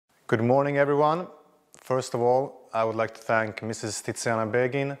Good morning, everyone. First of all, I would like to thank Mrs. Tiziana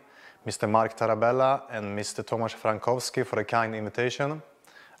Beghin, Mr. Mark Tarabella and Mr. Tomasz Frankowski for the kind invitation.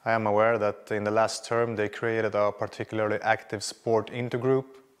 I am aware that in the last term they created a particularly active sport intergroup,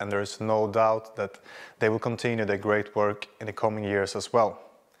 and there is no doubt that they will continue their great work in the coming years as well.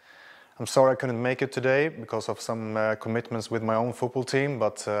 I'm sorry I couldn't make it today because of some commitments with my own football team,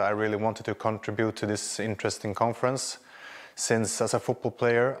 but I really wanted to contribute to this interesting conference, since as a football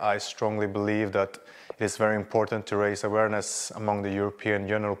player I strongly believe that it is very important to raise awareness among the European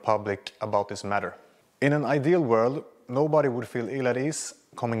general public about this matter. In an ideal world, nobody would feel ill at ease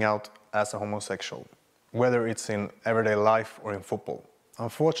coming out as a homosexual, whether it's in everyday life or in football.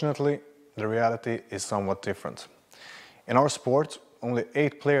 Unfortunately, the reality is somewhat different. In our sport, only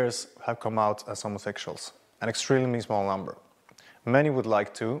 8 players have come out as homosexuals, an extremely small number. Many would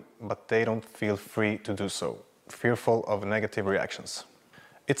like to, but they don't feel free to do so, fearful of negative reactions.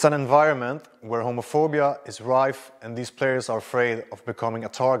 It's an environment where homophobia is rife, and these players are afraid of becoming a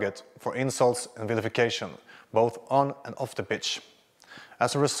target for insults and vilification, both on and off the pitch.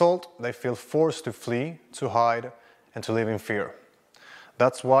 As a result, they feel forced to flee, to hide, and to live in fear.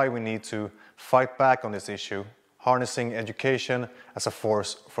 That's why we need to fight back on this issue, harnessing education as a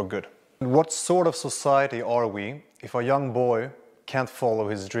force for good. What sort of society are we if a young boy can't follow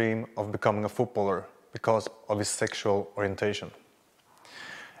his dream of becoming a footballer because of his sexual orientation?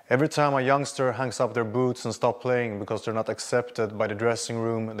 Every time a youngster hangs up their boots and stops playing because they're not accepted by the dressing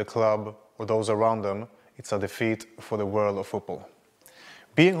room, the club, or those around them, it's a defeat for the world of football.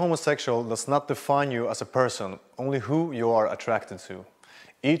 Being homosexual does not define you as a person, only who you are attracted to.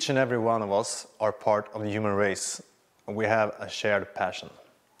 Each and every one of us are part of the human race, and we have a shared passion.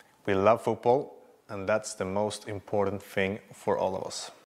 We love football, and that's the most important thing for all of us.